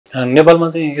नेपालमा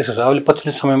चाहिँ यसो छ अहिले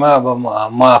पछिल्लो समयमा अब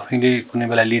म आफैले कुनै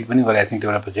बेला लिड पनि गरेको थिएँ त्यो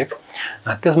एउटा प्रोजेक्ट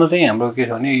त्यसमा चाहिँ हाम्रो के छ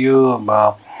भने यो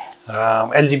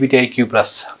LGBTIQ+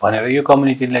 भनेर यो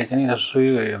कम्युनिटीलाई चाहिँ जस्तो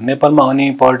नेपालमा आउने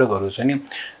पर्यटकहरू चाहिँ नि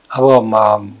अब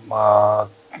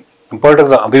पर्यटक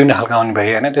त विभिन्न खालका आउने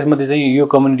भए होइन त्यसमध्ये चाहिँ यो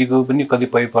कम्युनिटीको पनि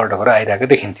कतिपय पर्यटकहरू आइरहेको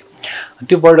देखिन्थ्यो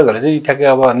त्यो पर्यटकहरूले चाहिँ ठ्याक्कै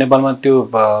अब नेपालमा त्यो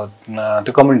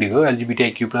कम्युनिटीको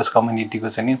LGBTIQ+ कम्युनिटीको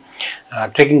चाहिँ नि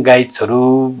ट्रेकिङ गाइड्सहरू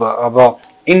अब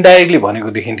इन्डाइरेक्टली भनेको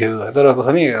देखिन्थ्यो तर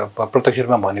कसो नि प्रत्यक्ष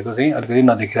रूपमा भनेको चाहिँ अलिकति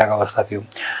नदेखिरहेको अवस्था थियो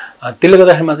त्यसले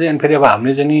गर्दाखेरिमा चाहिँ अनि फेरि अब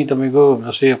हामीले चाहिँ नि तपाईँको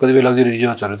जस्तै कतिपय लग्जरी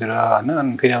रिजोर्ट्सहरूतिर होइन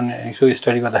अनि फेरि यसो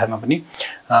स्टडी गर्दाखेरिमा पनि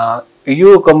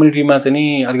यो कम्युनिटीमा चाहिँ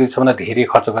नि अलिकति सबभन्दा धेरै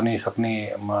खर्च गर्ने सक्ने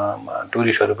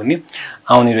टुरिस्टहरू पनि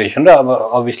आउने रहेछन् र अब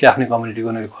अभियसली आफ्नै कम्युनिटीको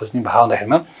उनीहरूले खोज्ने भाव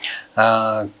हुँदाखेरिमा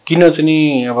किन चाहिँ नि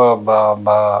अब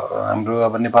हाम्रो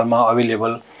अब नेपालमा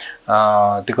अवेलेबल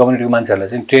त्यो कम्युनिटीको मान्छेहरूलाई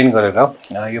चाहिँ ट्रेन गरेर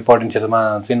यो पर्यटन क्षेत्रमा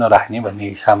चाहिँ नराख्ने भन्ने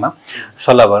हिसाबमा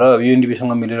सल्लाह भएर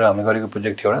UNDP-सँग मिलेर हामीले गरेको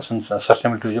प्रोजेक्ट थियो एउटा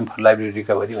sustainable tourism for livelihood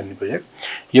recovery भन्ने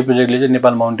प्रोजेक्ट यो प्रोजेक्टले चाहिँ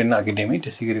नेपाल माउन्टेन एकाडेमी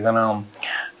त्यसै गरिकन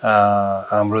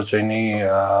हाम्रो चाहिँ नि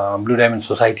ब्लू डायमन्ड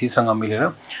सोसाइटीसँग मिलेर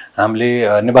हामीले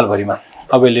नेपालभरिमा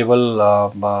अवेलेबल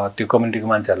त्यो कम्युनिटीको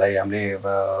मान्छेहरूलाई हामीले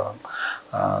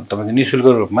तपाईको निशुल्क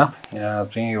रूपमा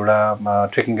चाहिँ एउटा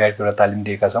ट्रेकिङ गाइडको एउटा तालिम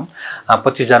दिएका छौँ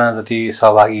 25 जना जति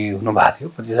सहभागी हुनु भएको थियो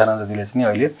 25 जना जतिले चाहिँ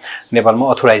अहिले नेपालमा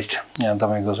अथोराइज्ड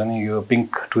तपाईको चाहिँ यो पिङ्क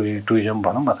टुरिज्म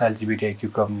भनौँ अथवा LGBTIQ+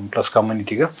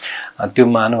 कम्युनिटीको त्यो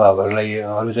महानुभावहरूलाई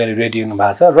अरू चाहिँ रेडी हुनु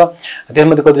भएको छ र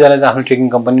त्यसमध्ये कतिजनाले त आफ्नो ट्रेकिङ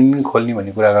कम्पनी पनि खोल्ने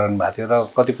भन्ने कुरा गर्नु भएको थियो र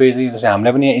कतिपय चाहिँ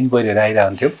हामीलाई पनि इन्क्वायरीहरू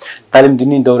आइरहन्थ्यो तालिम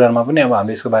दिने दौरानमा पनि अब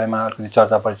हामीले यसको बारेमा अलिकति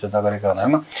चर्चा परिचर्चा गरेका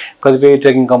हुँदामा कतिपय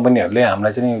ट्रेकिङ कम्पनीहरूले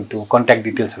हामीलाई चाहिँ त्यो कन्ट्याक्ट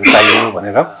डिटेल्सहरू चाहियो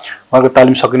भनेर उहाँको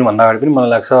तालिम सकिनुभन्दा अगाडि पनि मलाई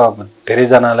लाग्छ अब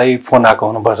धेरैजनालाई फोन आएको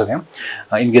हुनुपर्छ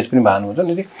त्यहाँ इन्गेज पनि भएको हुनुहुन्छ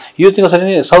नि यो चाहिँ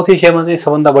कसरी साउथ एसियामा चाहिँ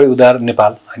सबभन्दा बढी उदार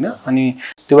नेपाल होइन अनि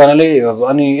त्यो कारणले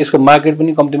अनि यसको मार्केट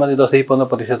पनि कम्तीमा चाहिँ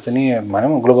 10-15% चाहिँ नि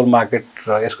भनौँ ग्लोबल मार्केट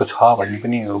यसको छ भन्ने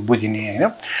पनि बुझिने होइन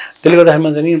त्यसले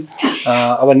गर्दाखेरिमा चाहिँ नि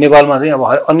अब नेपालमा चाहिँ अब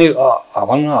अन्य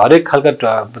भनौँ हरेक खालका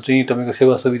चाहिँ तपाईँको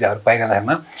सेवा सुविधाहरू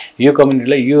पाइरहँदाखेरिमा यो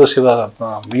कम्युनिटीलाई यो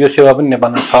सेवा पनि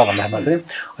नेपालमा छ भन्दाखेरिमा चाहिँ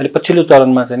अहिले पछिल्लो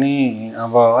चरणमा चाहिँ नि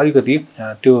अब अलिकति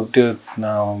त्यो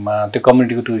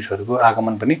कम्युनिटीको टुरिस्टहरूको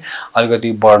आगमन पनि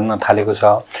अलिकति बढ्न थालेको छ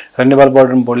र नेपाल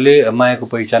पर्यटन बोर्डले मायाको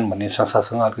पहिचान भन्ने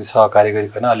संस्थासँग अलिकति सहकार्य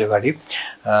गरिकन अलि अगाडि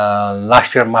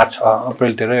लास्ट इयर मार्च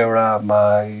अप्रिलतिर एउटा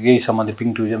यही सम्बन्धी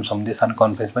पिङ्क टुरिज्म सम्बन्धी सानो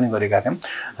कन्फरेन्स पनि गरेका थियौँ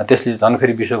त्यसले झन्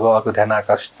फेरि विश्वको अर्को ध्यान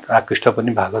आकृष्ट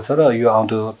पनि भएको छ र यो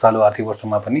आउँदो चालु आर्थिक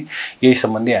वर्षमा पनि यही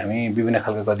सम्बन्धी हामी विभिन्न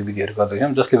खालका गतिविधिहरू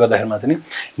गर्दैछौँ जसले गर्दाखेरिमा चाहिँ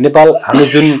नेपाल हाम्रो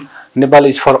जुन नेपाल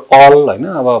इज फर अल होइन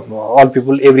अब अल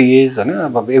पिपुल एभ्री एज होइन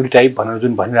अब एभ्री टाइप भनेर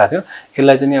जुन भनिरहेको थियो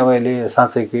यसलाई चाहिँ अब अहिले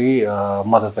साँच्चैकै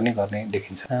मद्दत पनि गर्ने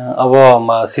देखिन्छ अब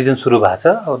सिजन सुरु भएको छ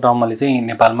अब नर्मली चाहिँ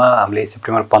नेपालमा हामीले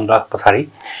सेप्टेम्बर 15 पछाडि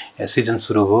सिजन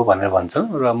सुरु हो भनेर भन्छौँ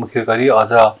र मुख्य गरी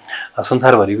अझ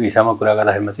संसारभरिको हिसाबमा कुरा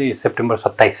गर्दाखेरिमा चाहिँ सेप्टेम्बर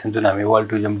 27 जुन हामी वर्ल्ड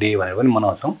टुरिज्म डे भनेर पनि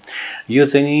मनाउँछौँ यो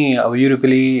चाहिँ नि अब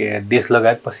युरोपेली देश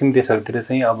लगायत पश्चिमी देशहरूतिर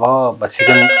चाहिँ अब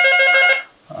सिजन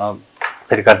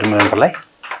फेरि कार्टुनलाई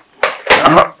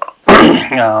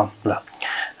ल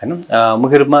हैन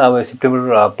मुख्य रूपमा अब सेप्टेम्बर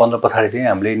 15 पछाडि चाहिँ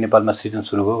हामीले नेपालमा सिजन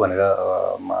सुरु हो भनेर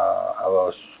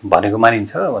अब भनेको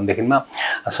मानिन्छ भनेदेखिमा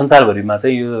संसारभरिमा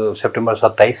चाहिँ यो सेप्टेम्बर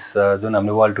 27 जुन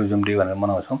हामीले वर्ल्ड टुरिज्म डे भनेर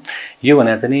मनाउँछौँ यो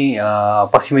भनेर चाहिँ नि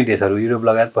पश्चिमी देशहरू युरोप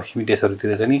लगायत पश्चिमी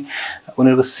देशहरूतिर चाहिँ नि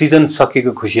उनीहरूको सिजन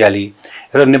सकिएको खुसियाली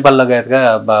र नेपाल लगायतका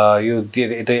यो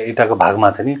यताको भागमा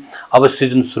चाहिँ नि अब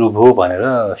सिजन सुरु भयो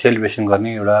भनेर सेलिब्रेसन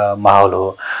गर्ने एउटा माहौल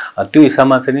हो त्यो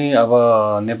हिसाबमा चाहिँ नि अब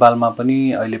नेपालमा पनि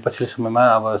अहिले पछिल्लो समयमा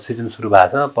अब सिजन सुरु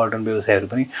भएको छ पर्यटन व्यवसायहरू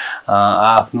पनि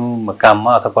आफ्नो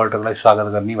काममा अथवा पर्यटकलाई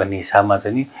स्वागत गर्ने भन्ने हिसाबमा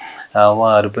चाहिँ नि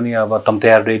उहाँहरू पनि अब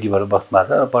तयार रेडी भएर बस्नु भएको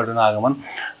छ र पर्यटन आगमन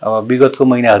अब विगतको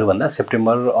महिनाहरूभन्दा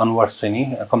सेप्टेम्बर अनवर्ड्स चाहिँ नि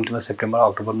कम्तीमा सेप्टेम्बर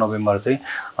अक्टोबर नोभेम्बर चाहिँ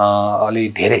अलि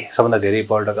धेरै सबभन्दा धेरै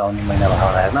पर्यटक आउने महिना भएको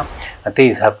हुँदैन त्यही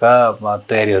हिसाबका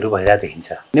तयारीहरू भइरहेको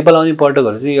देखिन्छ नेपाल आउने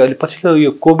पर्यटकहरू चाहिँ अहिले पछिल्लो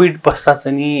यो कोभिड पश्चात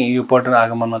चाहिँ नि यो पर्यटन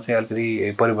आगमनमा चाहिँ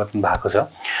अलिकति परिवर्तन भएको छ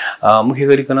मुख्य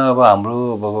गरिकन अब हाम्रो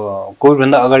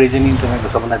कोभिडभन्दा अगाडि चाहिँ नि तपाईँको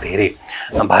सबभन्दा धेरै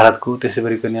भारतको त्यसै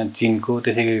गरिकन चीनको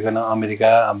त्यसै गरिकन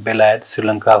अमेरिका बेलायत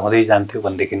श्रीलङ्का हुँदै जान्थ्यो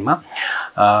भनेदेखिमा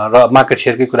र मार्केट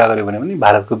सेयरकै कुरा गर्यो भने पनि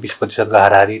भारतको भारतको 20% को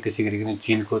हाराहारी, त्यसै गरिकन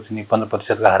चीनको चाहिँ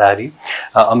 15% को हाराहारी,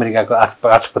 अमेरिकाको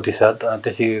 8%,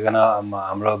 त्यसै गरिकन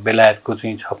हाम्रो बेलायतको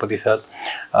चाहिँ 6%,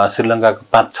 श्रीलङ्काको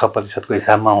 5-6% को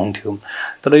हिसाबमा हुन्थ्यो।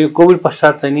 तर यो कोभिड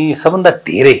पश्चात चाहिँ नि सबभन्दा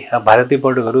धेरै भारतीय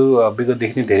पर्यटकहरू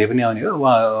विगतदेखि नै धेरै पनि आउने हो।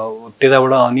 उहाँ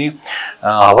त्यताबाट आउने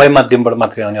हवाई माध्यमबाट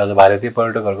मात्रै आउने अझ भारतीय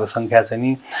पर्यटकहरूको सङ्ख्या चाहिँ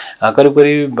नि करिब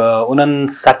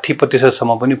 59%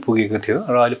 सम्म पनि पुगेको थियो।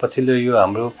 र अहिले पछिल्लो यो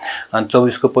हाम्रो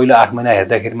 24 को पहिलो 8 महिना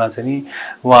हेर्दाखेरिमा चाहिँ नि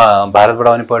उहाँ भारतबाट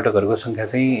आउने पर्यटकहरूको सङ्ख्या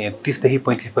चाहिँ 30 देखि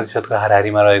 35% को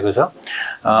हाराहारीमा रहेको छ।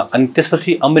 अनि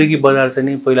त्यसपछि अमेरिकी बजार चाहिँ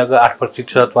नि पहिलाको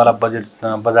 8% वाला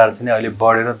बजार चाहिँ नि अहिले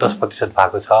बढेर 10%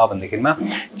 भएको छ भन्दाखेरिमा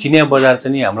चिनिया बजार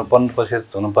चाहिँ नि हाम्रो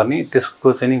 15% हुनुपर्ने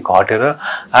त्यसको चाहिँ नि घटेर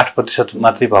 8%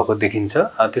 मात्रै भएको देखिन्छ।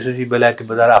 त्यसपछि बेलायती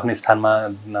बजार आफ्नै स्थानमा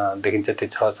देखिन्छ, त्यो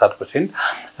 6-7%,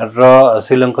 र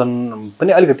श्रीलङ्कन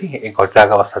पनि अलिकति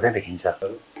घटिरहेको अवस्था चाहिँ देखिन्छ।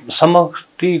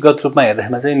 समष्टिगत रूपमा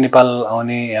हेर्दाखेरिमा चाहिँ नेपाल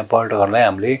आउने पर्यटकहरूलाई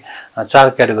हामीले 4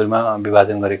 क्याटेगोरीमा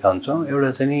विभाजन गरेका हुन्छौँ।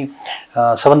 एउटा चाहिँ नि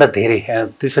सबभन्दा धेरै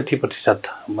 63%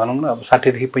 भनौँ न, अब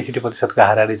 60 देखि 65% को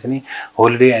हाराहारी चाहिँ नि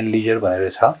होलिडे एन्ड लिजर भनेर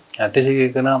छ। त्यसै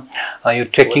गरिकन यो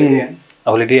ट्रेकिङ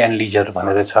होलिडे एन्ड लिजर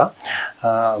भनेर छ,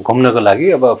 घुम्नको लागि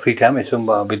अब फ्री टाइम यसो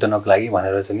बिताउनको लागि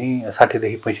भनेर चाहिँ नि 60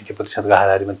 देखि 65% को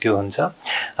हाराहारीमा त्यो हुन्छ।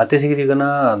 त्यसै गरिकन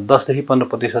 10 देखि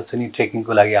 15% चाहिँ नि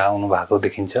ट्रेकिङको लागि आउनु भएको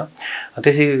देखिन्छ।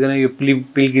 त्यसै गरिकन यो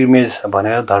पिलग्रिमेज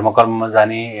भनेर धर्मकर्ममा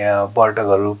जाने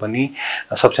पर्यटकहरू पनि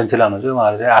सब्सटेन्सियल आउनुहुन्छ,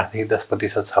 उहाँहरू चाहिँ 8 देखि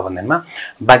 10% छ भन्दैमा,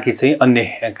 बाँकी चाहिँ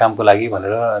अन्य कामको लागि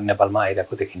भनेर नेपालमा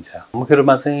आइरहेको देखिन्छ। मुख्य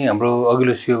रूपमा चाहिँ हाम्रो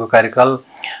अघिल्लो सिओको कार्यकाल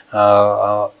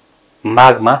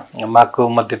माघको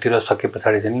मध्यतिर सके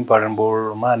पछाडि चाहिँ नि पर्यटन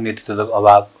बोर्डमा नेतृत्वको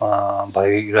अभाव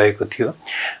भइरहेको थियो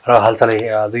र हालसालै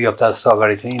 2 हप्ता जस्तो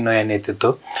अगाडि चाहिँ नयाँ नेतृत्व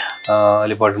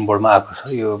अहिले पर्यटन बोर्डमा आएको छ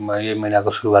यो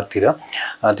महिनाको सुरुवाततिर।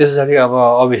 त्यस पछाडि अब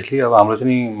अभियसली अब हाम्रो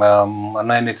चाहिँ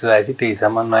नयाँ नेतृत्व आएपछि त्यही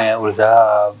हिसाबमा नयाँ ऊर्जा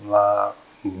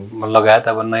लगायत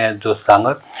अब नयाँ जोस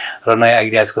जाँगर र नयाँ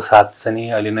आइडियाजको साथ चाहिँ नि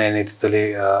अहिले नयाँ नेतृत्वले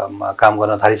काम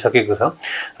गर्न थालिसकेको छ।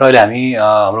 र अहिले हामी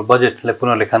हाम्रो बजेटलाई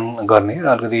पुनर्लेखन गर्ने र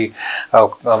अलिकति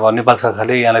अब नेपाल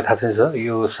सरकारले यहाँलाई थाहा छ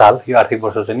यो साल यो आर्थिक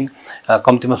वर्ष चाहिँ नि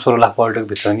कम्तीमा 16 लाख पर्यटक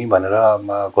भित्र नि भनेर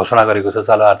घोषणा गरेको छ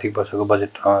चालु आर्थिक वर्षको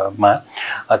बजेटमा।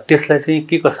 त्यसलाई चाहिँ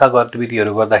के कस्ता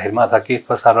गतिविधिहरू गर्दाखेरिमा अथवा के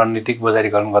कस्ता रणनीतिक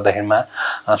बजारीकरण गर्दाखेरिमा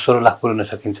 16 लाख पुर्याउन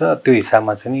सकिन्छ, त्यो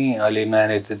हिसाबमा चाहिँ नि अहिले नयाँ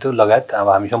नेतृत्व लगायत अब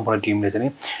हामी सम्पूर्ण टिमले चाहिँ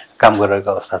काम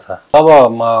गरिरहेको अवस्था छ।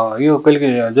 अब यो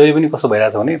कहिले जहिले पनि कस्तो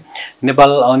भइरहेछ भने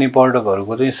नेपाल आउने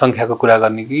पर्यटकहरूको चाहिँ सङ्ख्याको कुरा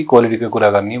गर्ने कि क्वालिटीको कुरा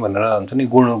गर्ने भनेर हुन्छ नि,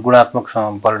 गुणात्मक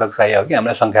पर्यटक चाहियो हो कि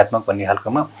हामीलाई सङ्ख्यात्मक भन्ने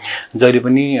खालकोमा जहिले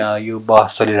पनि यो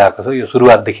बहस चलिरहेको छ। यो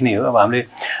सुरुवातदेखि नै हो। अब हामीले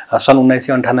सन्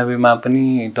 1998 मा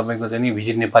पनि तपाईँको चाहिँ नि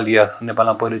भिजिट नेपाल इयर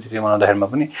नेपालमा पहिलोचोटि मनाउँदाखेरिमा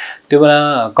पनि त्यो बेला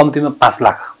कम्तीमा 5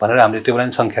 लाख भनेर हामीले त्यो बेला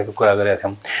नि सङ्ख्याको कुरा गरेका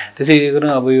थियौँ। त्यसै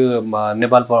गरिकन अब यो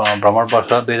नेपाल भ्रमण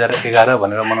वर्ष 2011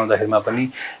 भनेर मनाउँदाखेरिमा पनि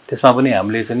त्यसमा पनि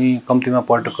हामीले चाहिँ कम्तीमा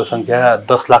पर्यटकको सङ्ख्या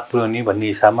 10 लाख पुर्याउने भन्ने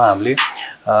हिसाबमा हामीले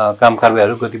काम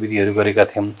कारबाहीहरू गतिविधिहरू गरेका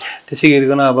थियौँ। त्यसै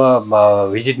गरिकन अब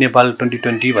भिजिट नेपाल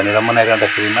 2020 भनेर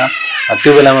मनाइरहँदाखेरिमा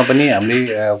त्यो बेलामा पनि हामीले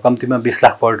कम्तीमा 20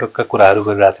 लाख पर्यटकका कुराहरू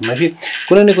गरिरहेका थियौँ। कि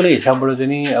कुनै न कुनै हिसाबबाट चाहिँ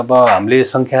नि अब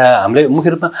हामीले मुख्य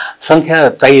रूपमा सङ्ख्या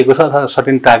चाहिएको छ अथवा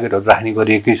सर्टेन टार्गेटहरू राख्ने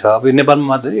गरिएकै छ। अब नेपालमा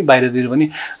मात्रै बाहिरतिर पनि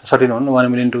सर्टेन भनौँ 1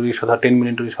 मिलियन टुरिस्ट अथवा 10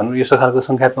 मिलियन टुरिस्ट भनौँ यस्तो खालको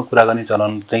सङ्ख्यात्मक कुरा गर्ने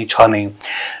चलन चाहिँ छ नै।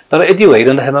 तर यति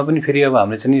भइरहँदाखेरिमा पनि फेरि अब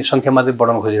हामीले चाहिँ सङ्ख्या मात्रै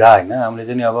बढाउन खोजिरहेको होइन, हामीले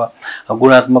चाहिँ अब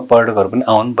गुणात्मक पर्यटकहरू पनि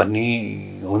आउन् भन्ने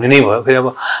हुने नै भयो। फेरि अब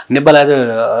नेपाल एज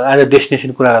अ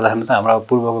डेस्टिनेसन कुरा गर्दाखेरि त हाम्रो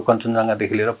पूर्वको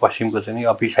कञ्चनजङ्घादेखि लिएर पश्चिमको चाहिँ नि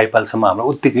अपी साइपालसम्म हाम्रो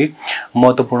उत्तिकै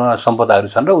महत्त्वपूर्ण सम्पदाहरू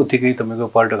छन् र उत्तिकै तपाईँको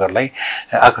पर्यटकहरूलाई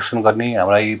आकर्षण गर्ने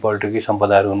हाम्रा यी पर्यटकीय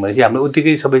सम्पदाहरू हुन् भनेपछि हामीले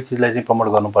उत्तिकै सबै चिजलाई चाहिँ प्रमोट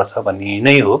गर्नुपर्छ भन्ने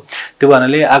नै हो। त्यो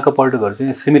कारणले आएको पर्यटकहरू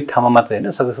चाहिँ सीमित ठाउँमा मात्रै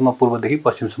होइन सकेसम्म पूर्वदेखि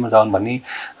पश्चिमसम्म जाउन् भन्ने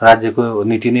राज्यको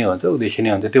नीति नै हुन्छ, उद्देश्य नै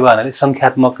हुन्छ। त्यो कारणले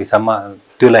सङ्ख्यात्मक हिसाबमा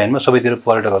त्यो लाइनमा सबैतिर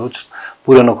पर्यटकहरू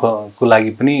पुर्याउनको लागि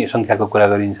पनि सङ्ख्याको कुरा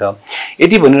गरिन्छ।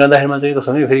 यति भनिरहँदाखेरिमा चाहिँ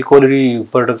कस्तो भने फेरि क्वालिटी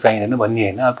पर्यटक चाहिँदैन भन्ने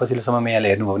होइन। पछिल्लो समयमा यहाँले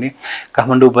हेर्नुभयो भने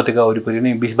काठमाडौँ उपत्यका वरिपरि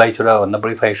नै 20-22वटा भन्दा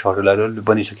बढी 5 स्टार होटलहरू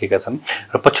बनिसकेका छन्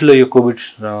र पछिल्लो यो कोभिड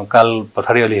काल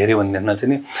पछाडि अहिले हेऱ्यो भनेदेखिमा चाहिँ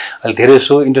नि अहिले धेरै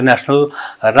जसो इन्टरनेसनल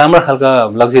राम्रो खालका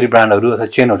लग्जरी ब्रान्डहरू अथवा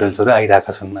चेन होटल्सहरू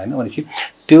आइरहेका छन् होइन। भनेपछि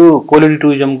त्यो क्वालिटी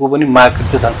टुरिज्मको पनि मार्केट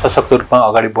चाहिँ झन् सशक्त रूपमा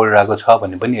अगाडि बढिरहेको छ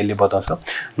भन्ने पनि यसले बताउँछ।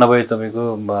 नभए तपाईँको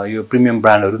यो प्रिमियम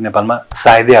ब्रान्डहरू नेपालमा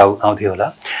सायदै आउँथ्यो होला।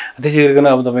 त्यसै गरिकन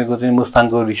अब तपाईँको चाहिँ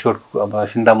मुस्ताङको रिसोर्ट अब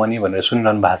सिन्तामणी भनेर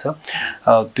सुनिरहनु भएको छ,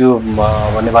 त्यो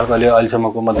अब नेपालको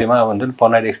अहिलेसम्मको मध्येमा भन्छ नि पर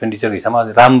नाइट एक्सपेन्डिचर हिसाबमा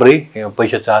राम्रै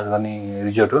पैसा चार्ज गर्ने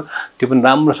रिसोर्ट हो। त्यो पनि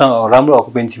राम्रो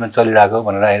अकुपेन्सीमा चलिरहेको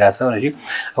भनेर आइरहेको छ। भनेपछि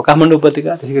अब काठमाडौँ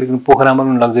उपत्यका त्यसै गरिकन पोखरामा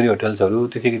पनि लग्जरी होटल्सहरू,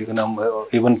 त्यसै गरिकन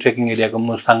इभन ट्रेकिङ एरियाको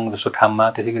मुस्ताङ जस्तो ठाउँमा,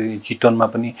 त्यसै गरी चितवनमा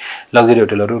पनि लग्जरी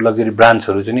होटलहरू लग्जरी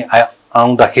ब्रान्ड्सहरू चाहिँ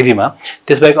आउँदाखेरिमा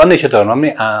त्यसबाहेक अन्य क्षेत्रहरूमा पनि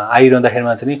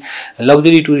आइरहँदाखेरिमा चाहिँ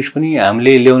लग्जरी टुरिस्ट पनि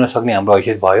हामीले ल्याउन सक्ने हाम्रो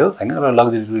हैसियत भयो हैन र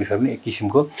लग्जरी टुरिस्टहरू पनि एक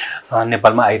किसिमको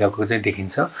नेपालमा आइरहेको चाहिँ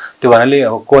देखिन्छ। त्यो भनाले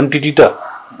अब क्वान्टिटी त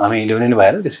हामी ल्याउने नै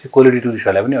भएन, त्यसपछि क्वालिटी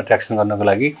टुरिस्टहरूलाई पनि अट्र्याक्सन गर्नको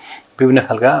लागि विभिन्न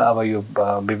खालका अब यो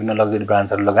विभिन्न लग्जरी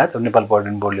ब्रान्ड्सहरू लगायत नेपाल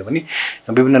पर्यटन बोर्डले पनि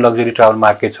विभिन्न लग्जरी ट्राभल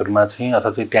मार्केट्सहरूमा चाहिँ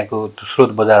अथवा चाहिँ त्यहाँको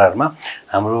स्रोत बजारहरूमा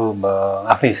हाम्रो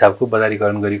आफ्नै हिसाबको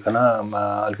बजारीकरण गरिकन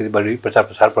अलिकति बढी प्रचार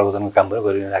प्रसार प्रवर्धनको कामहरू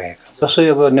गरिरहेको छ। जस्तै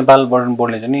अब नेपाल पर्यटन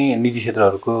बोर्डले चाहिँ निजी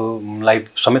क्षेत्रहरूको लाइभ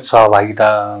समेत सहभागिता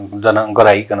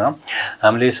गराइकन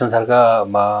हामीले संसारका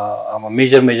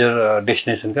मेजर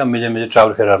डेस्टिनेसनका मेजर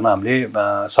ट्राभल फेयरहरूमा हामीले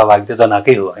सहभागिता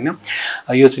जनाएकै हो हैन।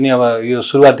 यो चाहिँ अब यो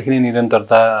सुरुवातदेखि नै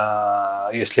निरन्तरता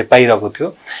यसले पाइरहेको थियो,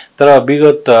 तर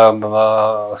विगत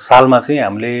सालमा चाहिँ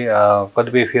हामीले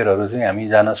कतिपय फेयरहरू चाहिँ हामी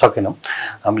जान सकेनौँ,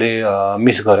 हामीले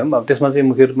मिस गऱ्यौँ। अब त्यसमा चाहिँ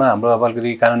मुख्य रूपमा हाम्रो अब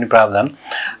अलिकति कानुनी प्रावधान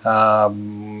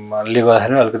ले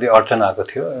गर्दाखेरि अलिकति अडचन आएको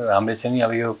थियो। हामीले चाहिँ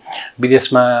अब यो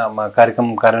विदेशमा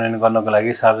कार्यक्रम कार्यान्वयन गर्नको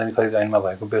लागि सार्वजनिक खरिद ऐनमा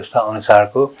भएको व्यवस्था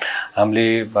अनुसारको हामीले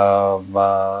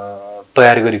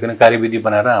तयारी गरिकन कार्यविधि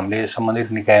बनाएर हामीले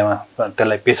सम्बन्धित निकायमा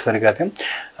त्यसलाई पेश गरेका थियौँ,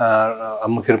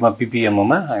 मुख्य रूपमा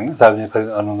पिपिएमओमा हैन, सार्वजनिक खरिद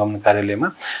अनुगमन कार्यालयमा।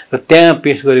 र त्यहाँ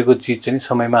पेश गरेको चिज चाहिँ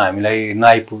समयमा हामीलाई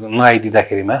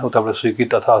नआइदिँदाखेरिमा उताबाट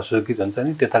स्वीकृत अथवा अस्वीकृत हुन्छ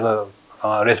नि, त्यताको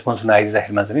रेस्पोन्स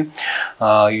नआइदिँदाखेरिमा चाहिँ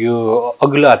यो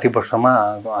अघिल्लो आर्थिक वर्षमा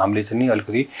हामीले चाहिँ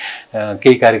अलिकति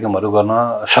केही कार्यक्रमहरू गर्न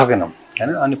सकेनौँ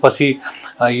हैन। अनि पछि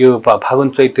यो फागुन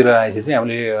चैततिर आएपछि चाहिँ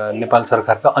हामीले नेपाल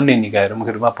सरकारका अन्य निकायहरू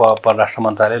मुख्य रूपमा परराष्ट्र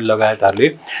मन्त्रालय लगायतहरूले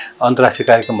अन्तर्राष्ट्रिय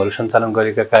कार्यक्रमहरू सञ्चालन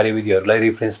गरेका कार्यविधिहरूलाई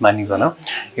रिफरेन्स मानिकन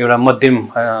एउटा मध्यम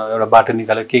एउटा बाटो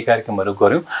निकालेर केही कार्यक्रमहरू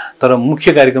गऱ्यौँ। तर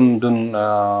मुख्य कार्यक्रम जुन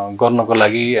गर्नको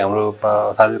लागि हाम्रो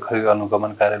सार्वजनिक खरिद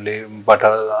अनुगमन कार्यालयबाट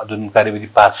जुन कार्यविधि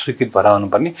पास स्वीकृत भएर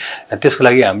आउनुपर्ने, त्यसको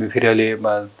लागि हामी फेरि अहिले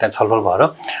त्यहाँ छलफल भएर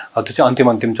त्यो चाहिँ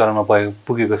अन्तिम चरणमा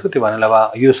पुगेको छ। त्यो भनेर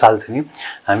अब यो साल चाहिँ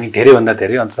हामी धेरैभन्दा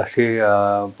धेरै अन्तर्राष्ट्रिय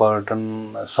पर्यटन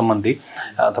सम्बन्धी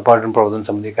अथवा पर्यटन प्रवर्धन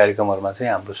सम्बन्धी कार्यक्रमहरूमा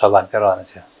चाहिँ हाम्रो सहभागिता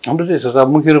रहनेछ। हाम्रो चाहिँ यस्तो छ,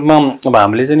 मुख्य रूपमा अब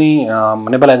हामीले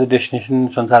चाहिँ नेपाल एज अ डेस्टिनेसन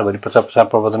संसारभरि प्रचार प्रसार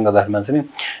प्रवर्धन गर्दाखेरिमा चाहिँ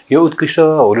यो उत्कृष्ट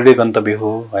होलिडे गन्तव्य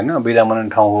हो हैन, बिदा मान्ने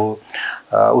ठाउँ हो,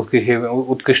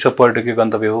 उत्कृष्ट पर्यटकीय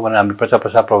गन्तव्य हो भनेर हामीले प्रचार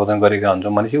प्रसार प्रवर्धन गरेका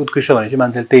हुन्छौँ। भनेपछि उत्कृष्ट भनेपछि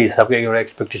मान्छेले त्यही हिसाबको एउटा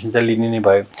एक्सपेक्टेसन चाहिँ लिने नै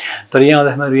भयो। तर यहाँ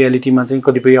आउँदाखेरिमा रियालिटीमा चाहिँ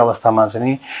कतिपय अवस्थामा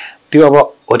चाहिँ त्यो अब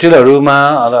होटलहरूमा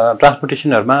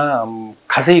ट्रान्सपोर्टेसनहरूमा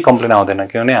खासै कम्प्लेन आउँदैन,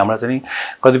 किनभने हाम्रो चाहिँ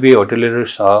कतिपय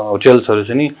होटल्सहरू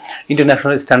चाहिँ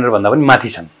इन्टरनेसनल स्ट्यान्डर्डभन्दा पनि माथि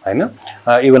छन् हैन।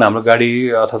 इभन हाम्रो गाडी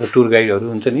अथवा टुर गाइडहरू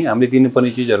हुन्छ नि, हामीले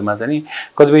दिनुपर्ने चिजहरूमा चाहिँ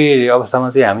कतिपय अवस्थामा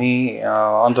चाहिँ हामी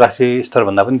अन्तर्राष्ट्रिय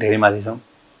स्तरभन्दा पनि धेरै माथि छौँ।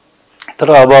 तर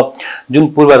अब जुन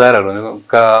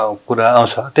पूर्वाधारहरूका कुरा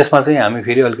आउँछ त्यसमा चाहिँ हामी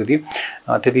फेरि अलिकति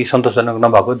त्यति सन्तोषजनक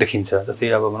नभएको देखिन्छ। जस्तै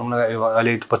अब भनौँ न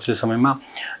अहिले पछिल्लो समयमा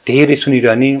धेरै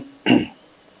सुनिरहने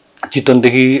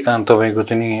चितवनदेखि तपाईँको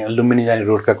चाहिँ लुम्बिनी जाने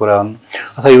रोडका कुरा हुन्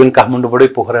अथवा इभन काठमाडौँबाटै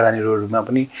पोखरा जाने रोडमा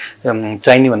पनि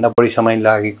चाहिने भन्दा बढी समय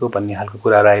लागेको भन्ने खालको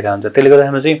कुराहरू आइरहन्छ। त्यसले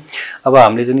गर्दाखेरिमा चाहिँ अब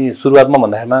हामीले चाहिँ सुरुवातमा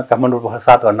भन्दाखेरिमा काठमाडौँ पोखरा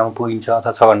 7 घण्टामा पुगिन्छ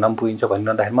अथवा 6 घण्टामा पुगिन्छ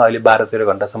भनिरहँदाखेरिमा अहिले 12-13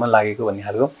 घण्टासम्म लागेको भन्ने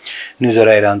खालको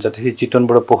न्युजहरू आइरहन्छ। त्यसै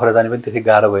चितवनबाट पोखरा जाने पनि त्यसै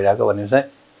गाह्रो भइरहेको भन्ने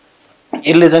चाहिँ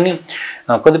यसले चाहिँ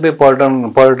कतिपय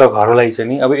पर्यटकहरूलाई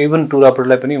चाहिँ अब इभन टुर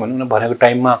अपरेटरलाई पनि भनौँ न भनेको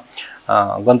टाइममा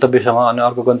गन्तव्यसम्म अनि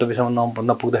अर्को गन्तव्यसम्म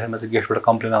नपुग्दाखेरिमा चाहिँ गेस्टबाट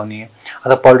कम्प्लेन आउने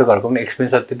अथवा पर्यटकहरूको पनि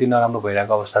एक्सपिरियन्स त्यति नराम्रो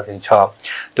भइरहेको अवस्था चाहिँ छ।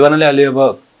 त्यो कारणले अहिले अब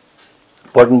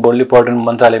पर्यटन बोर्डले पर्यटन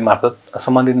मन्त्रालय मार्फत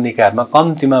सम्बन्धित निकायहरूमा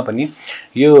कम्तीमा पनि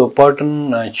यो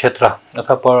पर्यटन क्षेत्र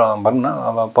अथवा भनौँ न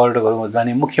अब पर्यटकहरू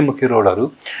जाने मुख्य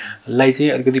रोडहरूलाई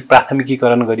चाहिँ अलिकति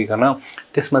प्राथमिकीकरण गरिकन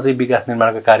त्यसमा चाहिँ विकास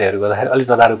निर्माणका कार्यहरू गर्दाखेरि अलिक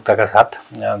तदारुकताका साथ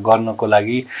गर्नको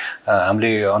लागि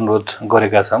हामीले अनुरोध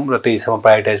गरेका छौँ र त्यही हिसाबमा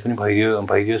प्रायोरिटाइज पनि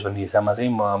भइदियोस् भन्ने हिसाबमा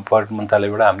चाहिँ पर्यटन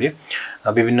मन्त्रालयबाट हामीले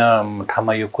विभिन्न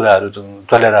ठाउँमा यो कुराहरू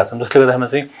चलिरहेका छन्। जसले गर्दाखेरिमा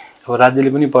चाहिँ अब राज्यले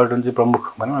पनि पर्यटन चाहिँ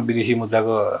प्रमुख भनौँ न विदेशी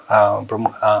मुद्राको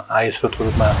प्रमुख आय स्रोतको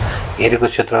रूपमा हेरेको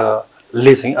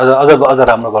क्षेत्रले चाहिँ अझ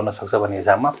राम्रो गर्न सक्छ भन्ने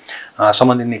हिसाबमा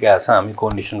सम्बन्धित निकायहरूसँग हामी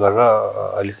कोअर्डिनेसन गरेर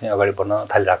अहिले चाहिँ अगाडि बढ्न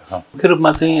थालिरहेका छौँ। मुख्य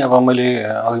रूपमा चाहिँ अब मैले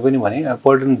अघि पनि भने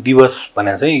पर्यटन दिवस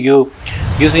भने चाहिँ यो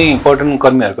चाहिँ पर्यटन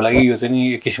कर्मीहरूको लागि यो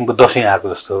चाहिँ एक किसिमको दसैँ आएको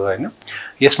जस्तो हो हैन।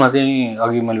 यसमा चाहिँ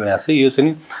अघि मैले भने जस्तै यो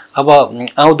चाहिँ अब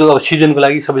आउँदो अब सिजनको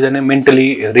लागि सबैजना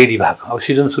मेन्टली रेडी भएको, अब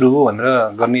सिजन सुरु हो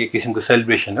भनेर गर्ने एक किसिमको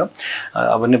सेलिब्रेसन हो।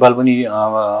 अब नेपाल पनि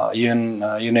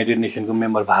युनाइटेड नेसनको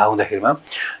मेम्बर भए हुँदाखेरिमा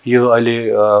यो अहिले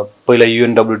पहिला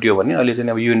UNWTO भन्ने अहिले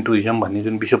चाहिँ अब UN टुरिज्म भन्ने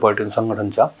जुन विश्व पर्यटन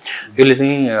सङ्गठन छ यसले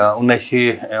चाहिँ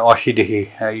 1980 देखि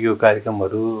यो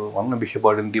कार्यक्रमहरू भनौँ न विश्व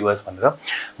पर्यटन दिवस भनेर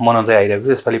मनाउँदै आइरहेको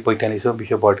छ। यसपालि 45औं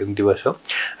विश्व पर्यटन दिवस हो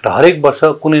र हरेक वर्ष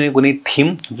कुनै न कुनै थीम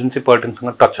जुन चाहिँ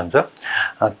पर्यटनसँग टच हुन्छ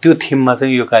त्यो थीममा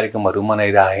चाहिँ यो कार्यक्रमहरू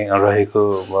मनाइरहेको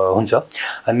हुन्छ।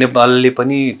 नेपालले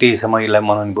पनि त्यही समय यसलाई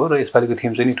मनाउनु भयो र यसपालिको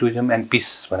थीम चाहिँ टुरिज्म एन्ड पिस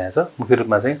भनेको छ। मुख्य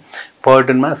रूपमा चाहिँ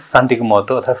पर्यटनमा शान्तिको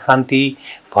महत्त्व अथवा शान्ति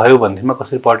भयो भनेदेखिमा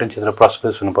कसरी पर्यटन क्षेत्र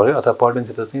प्रस्पेस हुनु पर्यो अथवा पर्यटन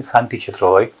क्षेत्र चाहिँ शान्ति क्षेत्र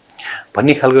हो है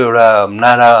भन्ने खालको एउटा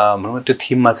नारा भनौँ त्यो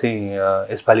थीममा चाहिँ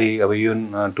यसपालि अब यो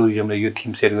टुरिज्मले यो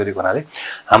थीम सेट गरेको हुनाले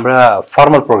हाम्रा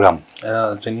फर्मल प्रोग्राम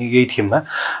चाहिँ यही थीममा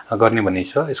गर्ने भन्ने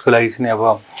छ। यसको लागि चाहिँ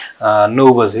अब 9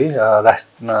 बजे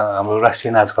हाम्रो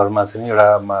राष्ट्रिय नाचघरमा चाहिँ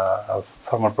एउटा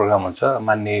फर्मल प्रोग्राम हुन्छ।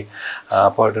 माननीय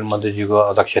पर्यटन मन्त्रीजीको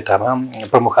अध्यक्षतामा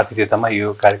प्रमुख आतिथ्यतामा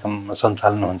यो कार्यक्रम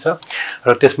सञ्चालन हुन्छ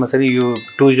र त्यसमा चाहिँ यो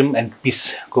टुरिज्म एन्ड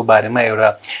पिसको बारेमा एउटा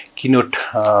किनोट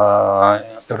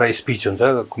एउटा स्पिच हुन्छ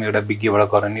कुनै एउटा विज्ञबाट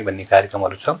गर्ने भन्ने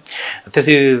कार्यक्रमहरू छ।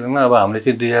 त्यसैमा अब हामीले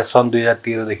चाहिँ सन्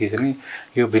 2013 देखि चाहिँ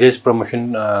यो भिलेज प्रमोसन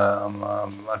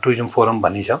टुरिज्म फोरम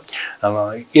भन्ने छ।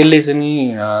 यसले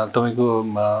चाहिँ तपाईको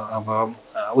अब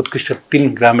उत्कृष्ट 3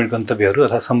 ग्रामीण गन्तव्यहरू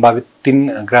अथवा सम्भावित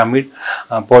 3 ग्रामीण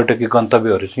पर्यटकीय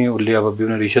गन्तव्यहरू चाहिँ उसले अब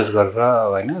विभिन्न रिसर्च गरेर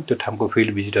हैन त्यो ठाउँको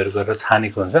फिल्ड भिजिटहरू गरेर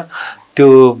छानेको हुन्छ।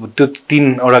 त्यो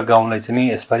 3 वटा गाउँलाई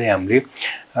चाहिँ यसपालि हामीले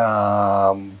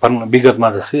विगतमा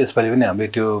जस्तै यसपालि पनि हामीले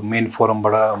त्यो मेन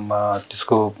फोरमबाट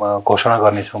त्यसको घोषणा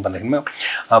गर्नेछौँ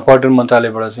भनेदेखिमा पर्यटन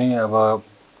मन्त्रालयबाट चाहिँ अब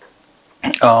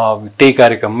त्यही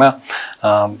कार्यक्रममा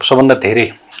सबभन्दा धेरै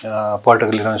पर्यटक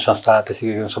लिएर संस्था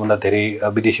त्यसैगरी सबभन्दा धेरै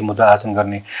विदेशी मुद्रा आर्जन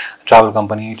गर्ने travel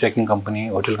company trekking company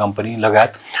hotel company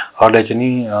लगायतहरूलाई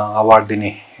चाहिँ अवार्ड दिने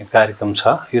कार्यक्रम छ।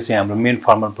 यो चाहिँ हाम्रो मेन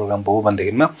फर्मल प्रोग्राम हो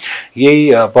भनेदेखिमा यही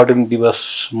पर्यटन दिवस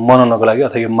मनाउनको लागि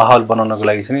अथवा यो माहौल बनाउनको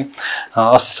लागि चाहिँ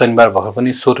अस्ति शनिबार भर्खर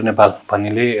पनि सोटो नेपाल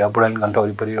भन्नेले बुढानीकण्ठ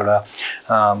वरिपरि एउटा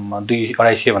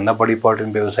 200-250 भन्दा बढी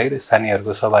पर्यटन व्यवसायी र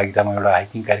स्थानीयहरूको सहभागितामा एउटा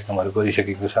हाइकिङ कार्यक्रमहरू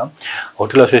गरिसकेको छ।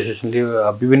 होटल एसोसिएसनले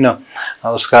विभिन्न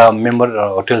उसका मेम्बर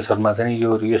होटल्सहरुमा चाहिँ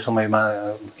यो समयमा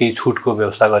केही छुटको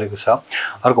व्यवस्था गरेको छ।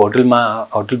 अर्को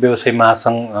होटल व्यवसायी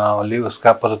महासंघले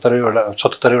उसका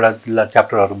 77 वटा जिल्ला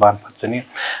च्याप्टरहरू मार्फत चाहिँ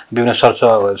विभिन्न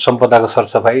सम्पदाको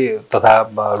सरसफाई तथा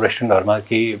रेस्टुरेन्टहरुमा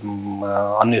केही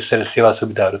अन्य सेवा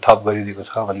सुविधाहरू थप गरिदिएको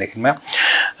छ भनेदेखिमा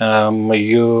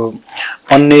यो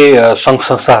अन्य संघ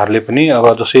संस्थाहरूले पनि अब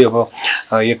जस्तै अब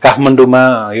यो काठमाडौँमा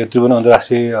यो त्रिभुवन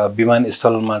अन्तर्राष्ट्रिय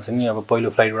विमानस्थलमा चाहिँ अब पहिलो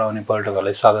फ्लाइटबाट आउने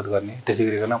पर्यटकहरूलाई स्वागत गर्ने त्यसै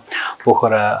गरिकन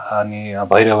पोखरा अनि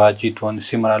भैरवा चितवन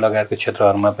सिमरा लगायतका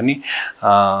क्षेत्रहरूमा पनि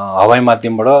हवाई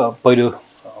माध्यमबाट पहिलो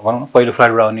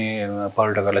फ्लाइटबाट आउने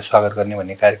पर्यटकहरूलाई स्वागत गर्ने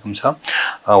भन्ने कार्यक्रम छ।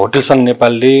 होटल संघ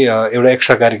नेपालले एउटा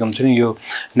एक्स्ट्रा कार्यक्रम चाहिँ यो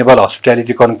नेपाल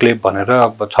हस्पिटालिटी कन्क्लेभ भनेर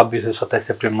 26 र 27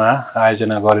 सेप्टेम्बरमा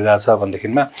आयोजना गरिरहेछ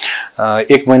भनेदेखिमा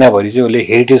 1 महिनाभरि चाहिँ उसले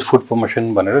हेरिटेज फुड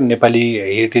प्रमोसन भनेर नेपाली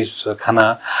हेरिटेज खाना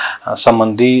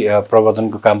सम्बन्धी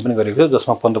प्रवर्धनको काम पनि गरेको छ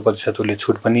जसमा 15% उसले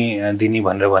छुट पनि दिने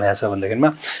भनेर भनेको छ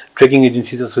भनेदेखिमा trekking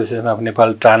agencies association of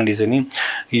Nepal ट्रानले चाहिँ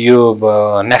यो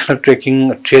नेशनल ट्रेकिङ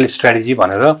ट्रेल स्ट्र्याटेजी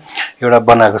भनेर एउटा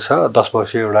बनाएको छ। 10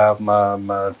 वर्ष एउटा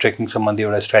ट्रेकिङ सम्बन्धी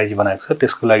एउटा स्ट्र्याटेजी बनाएको छ।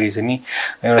 त्यसको लागि चाहिँ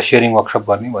एउटा शेयरिङ वर्कसप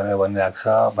गर्ने भनेर भनिरहेको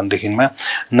छ भनेदेखिमा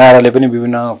नाराले पनि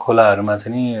विभिन्न खोलाहरूमा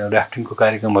चाहिँ राफ्टिङको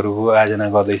कार्यक्रमहरूको आयोजना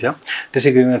गर्दैछ।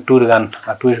 त्यसैगरी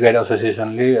टुरिस्ट गाइड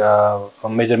एसोसिएसनले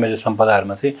मेजर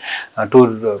सम्पदाहरूमा चाहिँ टुर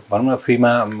भनौँ न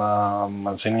फ्रीमा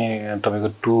चाहिँ तपाईको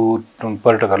टुर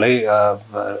पर्यटकहरूलाई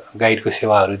गाइडको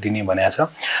सेवाहरू दिने भनेको छ।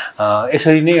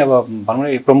 यसरी नै अब भनौँ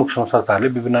न प्रमुख संस्थाहरूले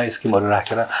विभिन्न स्किमहरू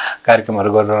राखेर कार्यक्रमहरू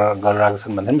गरिरहेका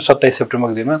छन् भने 27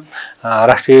 सेप्टेम्बरको दिनमा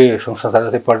राष्ट्रिय संस्था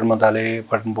जस्तै पर्यटन मन्त्रालय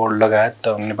पर्यटन बोर्ड लगायत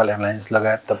नेपाल एयरलाइन्स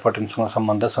लगायत पर्यटनसँग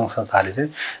सम्बन्धित संघ संस्थाहरूले चाहिँ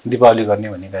दीपावली गर्ने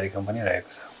भन्ने कार्यक्रम पनि रहेको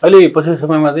छ। अहिले पछिल्लो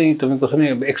समयमा चाहिँ तपाईको छ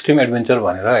एक्सट्रिम एडभेन्चर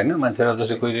भनेर हैन मान्छेहरु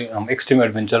जस्तै कोही एक्सट्रिम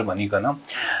एडभेन्चर भनिकन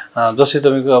जस्तै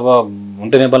तपाईको अब हुन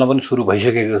त नेपालमा पनि सुरु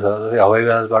भइसकेको छ। जस्तै हवाई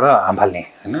जहाजबाट हाम फाल्ने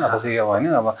हैन अथवा चाहिँ अब हैन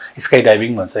अब स्काई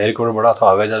डाइभिङ भन्छ हेलिकप्टरबाट अथवा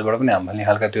हवाई जहाजबाट पनि हाम फाल्ने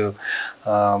खालका त्यो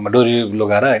डोरी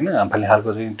लगाएर हैन हाम फाल्ने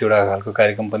खालको चाहिँ त्यो एउटा खालको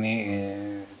कार्यक्रम पनि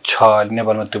छ।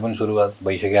 नेपालमा त्यो पनि सुरुवात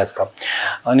भइसकेको छ।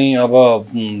 अनि अब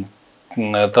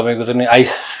तपाईको चाहिँ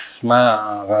आइसमा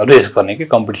रेस गर्ने के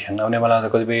कम्पिटिसन अब नेपालमा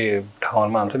त कतिपय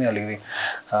ठाउँहरुमा हुन्छ नि अलिकति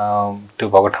त्यो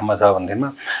भएको ठाउँमा छ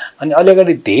भन्दैमा अनि अलि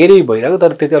अगाडि धेरै भइरहेको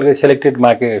तर त्यति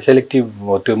अलिकति सेलेक्टिभ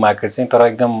हो त्यो मार्केट चाहिँ तर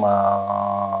एकदम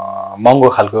महँगो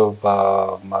खालको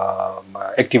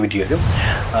एक्टिभिटी हो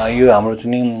यो हाम्रो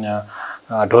चाहिँ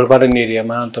ढोरपाटन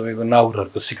एरियामा तपाईको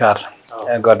नाउरहरुको शिकार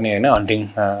गर्ने हैन हन्टिङ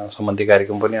सम्बन्धी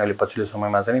कार्यक्रम पनि अहिले पछिल्लो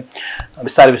समयमा चाहिँ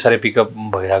बिस्तारै पिकअप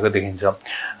भइरहेको देखिन्छ।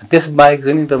 त्यसबाहेक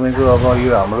चाहिँ तपाईको अब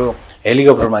यो हाम्रो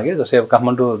हेलिकप्टरमा के जस्तै अब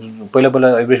काठमाडौँ पहिला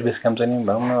एभरेस्ट बेस क्याम्प चाहिँ नि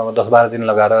भनौँ न अब 10-12 दिन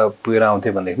लगाएर पुगेर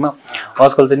आउँथे भनेदेखिमा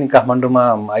आजकल चाहिँ नि काठमाडौँमा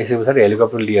आइसके पछाडि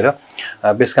हेलिकप्टर लिएर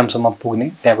बेस क्याम्पसम्म पुग्ने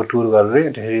त्यहाँको टुर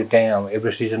गरेर त्यसरी त्यहाँ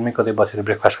एभरेस्ट रिजनमै कतै बसेर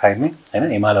ब्रेकफास्ट खाइने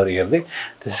हैन हिमालहरू हेर्दै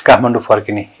त्यसपछि काठमाडौँ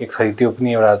फर्किने एकसरी त्यो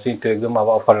पनि एउटा चाहिँ त्यो एकदम अब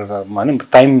अपर भनौँ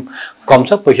टाइम कम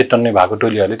छ पैसा टन्ने भएको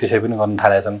टोलीहरूले त्यसरी पनि गर्न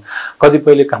थालेका छन्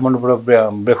कतिपयले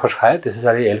काठमाडौँबाट ब्रेकफास्ट खाए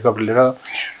त्यसपछि हेलिकप्टर लिएर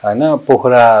हैन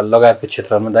पोखरा लगायतको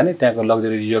क्षेत्रहरूमा जाने त्यहाँको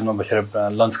लग्जरी रिजोर्टमा बसेर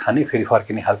लन्च खाने फेरि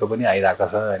फर्किने खालको पनि आइरहेको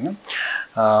छ हैन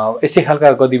यसै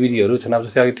खालका गतिविधिहरू छन् अब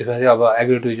जस्तै अघि त्यसपछि अब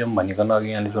एग्रो टुरिज्म भनेको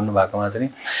अघि यहाँले जोड्नु भएकोमा चाहिँ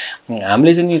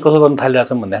हामीले चाहिँ कसो गर्न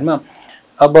थालिरहेछौँ भन्दाखेरिमा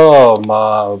अब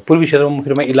पूर्वी क्षेत्रमा मुख्य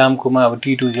रूपमा इलामकोमा अब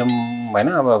टी टुरिज्म हैन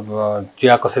अब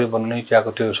चिया कसरी बनाउने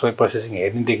चियाको त्यो सबै प्रोसेसिङ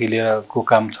हेर्नेदेखि लिएरको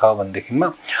काम छ भनेदेखिमा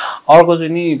अर्को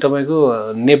चाहिँ नि तपाईको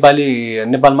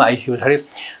नेपालमा आइसके पछाडि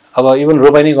अब इभन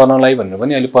रोपाइँ नै गर्नलाई भनेर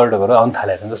पनि अहिले पर्यटकहरू आउन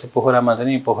थालेका छन् जस्तै पोखरामा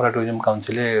चाहिँ पोखरा टुरिज्म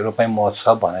काउन्सिलले रोपाइँ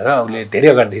महोत्सव भनेर उसले धेरै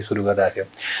अगाडिदेखि सुरु गरिरहेको थियो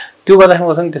त्यो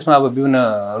गर्दाखेरि चाहिँ त्यसमा अब विभिन्न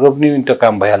रोप्ने त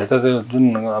काम भइहाल्यो तर जुन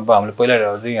अब हामीले पहिला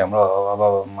चाहिँ हाम्रो अब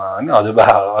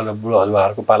हैन बुढो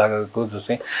हजुरबाहरूको पालाको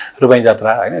जस्तै रोपाइँ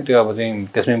जात्रा हैन त्यो अब चाहिँ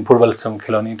त्यसमै फुटबल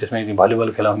खेलाउने त्यसमै भलिबल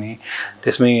खेलाउने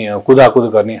त्यसमै कुदाकुद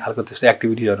गर्ने खालको त्यस्तो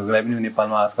एक्टिभिटिजहरूको लागि पनि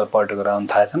नेपालमा आजकल पर्यटकहरू आउन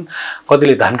थालेका छन्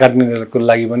कतिले धान काट्नेको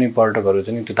लागि पनि पर्यटकहरू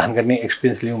चाहिँ त्यो धान काट्ने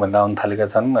एक्सपिरियन्स लिउँ भनेर आउन थालेका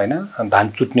छन् हैन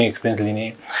धान चुट्ने एक्सपिरियन्स लिने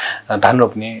धान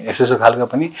रोप्ने यस्तो खालका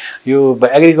पनि यो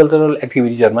एग्रिकल्चरल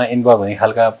एक्टिभिटिजहरूमा इन्भल्भ हुने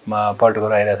खालका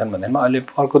पर्यटकहरू आइरहेछन् भन्दैमा अहिले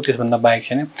अर्को त्यसभन्दा बाहेक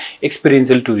चाहिँ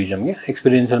एक्सपिरियन्शियल टुरिज्म के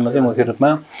एक्सपिरियन्शियलमा चाहिँ मुख्य रूपमा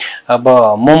अब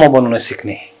मोमो बनाउन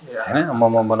सिक्ने हैन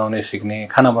मोमो बनाउन सिक्ने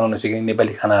खाना बनाउन सिक्ने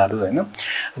नेपाली खानाहरू हैन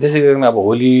त्यसै गरी अब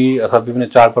होली अथवा विभिन्न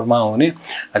चाडपर्वमा हुने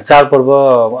चाडपर्व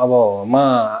अब मा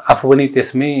आफू पनि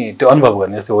त्यसमै त्यो अनुभव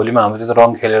गर्ने जस्तै होलीमा हाम्रो त्यो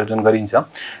रङ खेलेर जुन गरिन्छ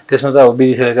त्यसमा त अब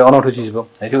विदेशीले चाहिँ अनौठो चिज भयो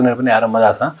है उनीहरू पनि आएर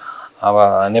मजा छ अब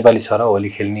नेपाली छ र होली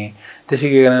खेल्ने त्यसै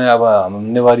गरी अब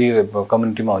नेवारी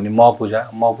कम्युनिटीमा हुने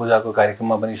मपूजाको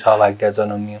कार्यक्रममा पनि सहभागिता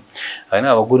जनाउने हैन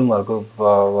अब गुरुङहरूको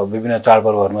विभिन्न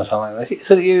चाडपर्वहरूमा सहभागी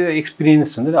यसरी यो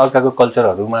एक्सपिरियन्स हुन्छ नि अर्काको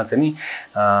कल्चरहरूमा चाहिँ नि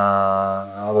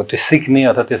अब त्यो सिक्ने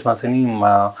अथवा त्यसमा चाहिँ नि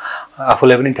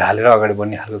आफूलाई पनि ढालेर अगाडि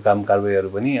बढ्ने खालको काम कारबाहीहरू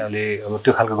पनि अहिले अब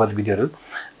त्यो खालको गतिविधिहरू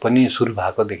पनि सुरु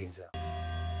भएको देखिन्छ।